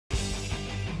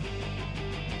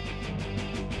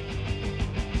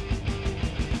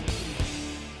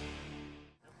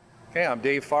Okay, I'm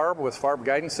Dave Farb with Farb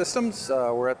Guidance Systems.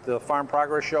 We're at the Farm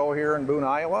Progress Show here in Boone,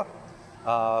 Iowa.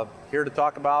 Here to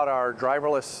talk about our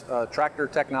driverless tractor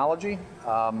technology.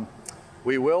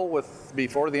 We will,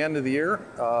 before the end of the year,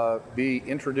 be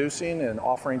introducing and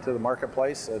offering to the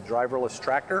marketplace a driverless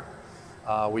tractor.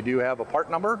 We do have a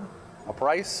part number, a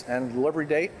price, and a delivery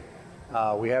date.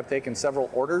 We have taken several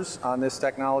orders on this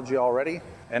technology already,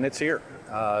 and it's here.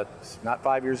 It's not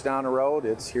 5 years down the road,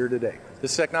 it's here today.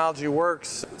 This technology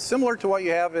works similar to what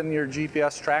you have in your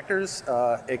GPS tractors,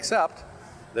 except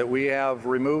that we have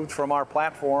removed from our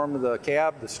platform the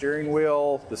cab, the steering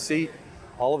wheel, the seat.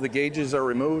 All of the gauges are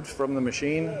removed from the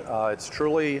machine. It's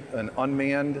truly an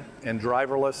unmanned and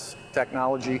driverless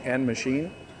technology and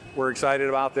machine. We're excited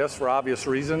about this for obvious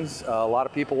reasons. A lot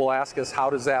of people will ask us, how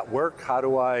does that work? How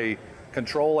do I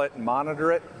control it and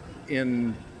monitor it?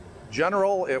 In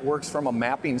general, it works from a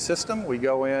mapping system. We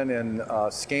go in and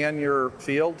scan your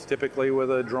field, typically with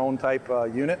a drone type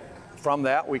unit. From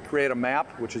that, we create a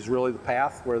map, which is really the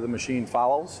path where the machine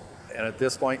follows. And at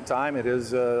this point in time, it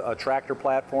is a tractor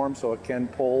platform, so it can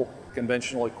pull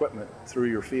conventional equipment through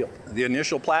your field. The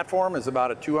initial platform is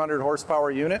about a 200 horsepower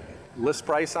unit. List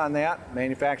price on that,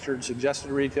 manufactured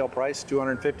suggested retail price,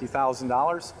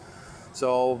 $250,000.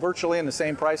 So virtually in the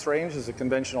same price range as a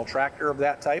conventional tractor of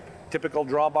that type. Typical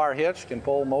drawbar hitch can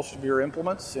pull most of your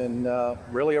implements, and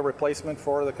really a replacement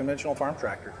for the conventional farm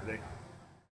tractor today.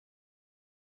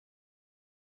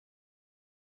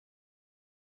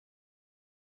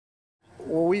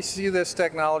 Well, we see this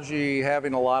technology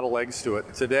having a lot of legs to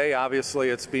it. Today, obviously,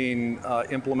 it's being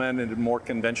implemented in more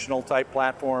conventional type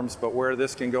platforms, but where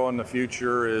this can go in the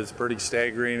future is pretty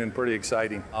staggering and pretty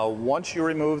exciting. Once you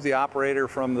remove the operator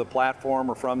from the platform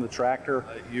or from the tractor,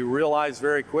 you realize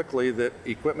very quickly that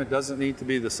equipment doesn't need to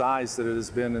be the size that it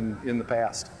has been in the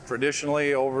past.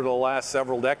 Traditionally, over the last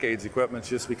several decades, equipment's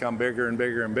just become bigger and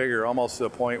bigger and bigger, almost to the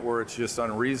point where it's just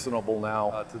unreasonable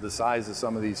now to the size of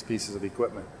some of these pieces of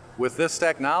equipment. With this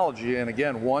technology, and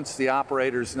again, once the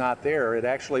operator's not there, it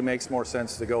actually makes more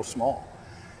sense to go small.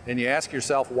 And you ask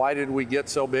yourself, why did we get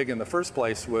so big in the first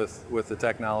place with the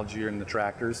technology and the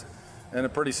tractors? And a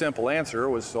pretty simple answer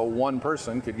was so one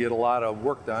person could get a lot of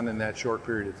work done in that short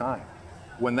period of time.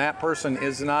 When that person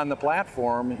isn't on the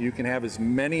platform, you can have as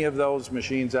many of those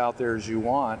machines out there as you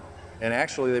want, and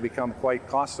actually they become quite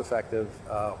cost effective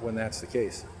when that's the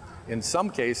case. In some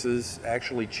cases,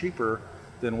 actually cheaper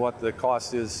than what the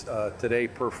cost is today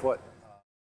per foot.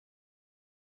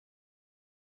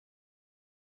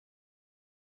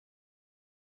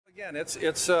 Again,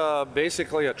 it's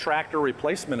basically a tractor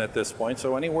replacement at this point.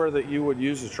 So anywhere that you would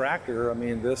use a tractor, I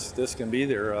mean, this can be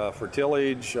there for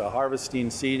tillage, harvesting,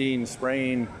 seeding,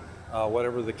 spraying,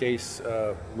 whatever the case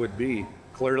would be.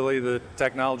 Clearly, the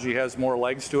technology has more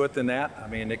legs to it than that. I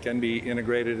mean, it can be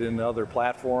integrated into other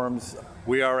platforms.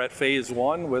 We are at phase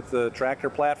 1 with the tractor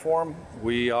platform.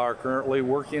 We are currently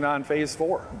working on phase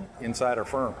 4 inside our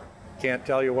firm. Can't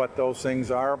tell you what those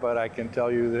things are, but I can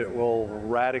tell you that it will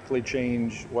radically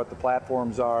change what the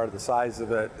platforms are, the size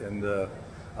of it, and the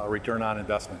return on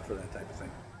investment for that type of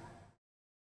thing.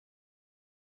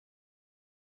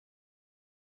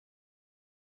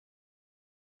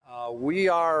 We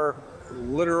are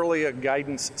literally a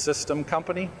guidance system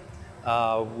company.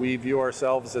 We view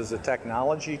ourselves as a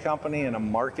technology company and a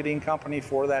marketing company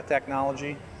for that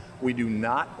technology. We do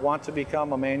not want to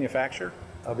become a manufacturer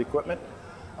of equipment.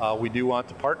 We do want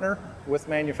to partner with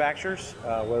manufacturers,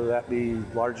 whether that be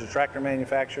larger tractor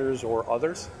manufacturers or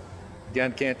others.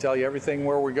 Again, can't tell you everything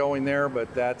where we're going there,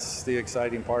 but that's the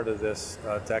exciting part of this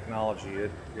technology.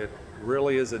 It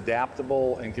really is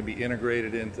adaptable and can be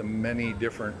integrated into many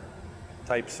different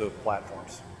types of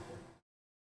platforms.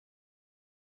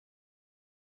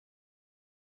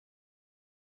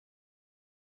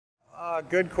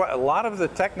 A lot of the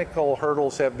technical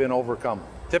hurdles have been overcome.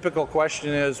 Typical question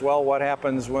is, well, what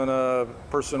happens when a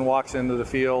person walks into the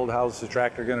field? How's the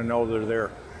tractor going to know they're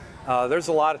there? There's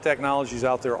a lot of technologies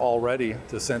out there already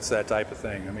to sense that type of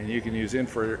thing. I mean, you can use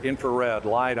infrared,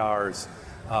 LiDARs.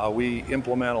 We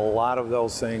implement a lot of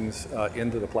those things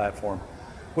into the platform.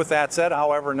 With that said,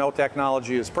 however, no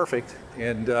technology is perfect,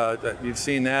 and you've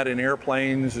seen that in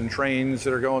airplanes and trains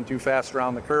that are going too fast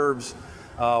around the curves.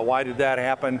 Why did that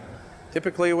happen?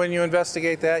 Typically, when you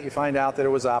investigate that, you find out that it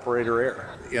was operator error.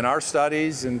 In our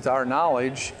studies and to our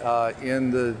knowledge,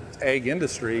 in the ag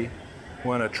industry,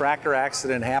 when a tractor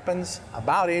accident happens,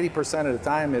 about 80% of the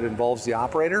time it involves the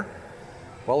operator.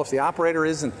 Well, if the operator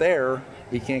isn't there,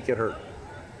 he can't get hurt.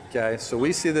 Okay, so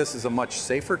we see this as a much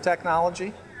safer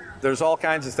technology. There's all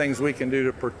kinds of things we can do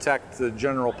to protect the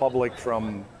general public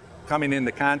from coming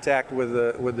into contact with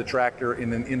the tractor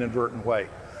in an inadvertent way.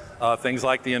 Things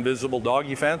like the invisible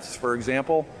doggy fence, for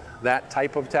example. That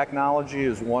type of technology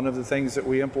is one of the things that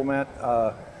we implement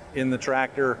in the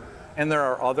tractor. And there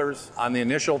are others. On the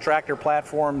initial tractor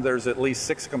platform, there's at least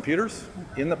 6 computers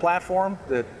in the platform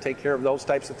that take care of those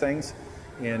types of things.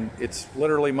 And it's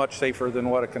literally much safer than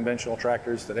what a conventional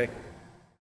tractor is today.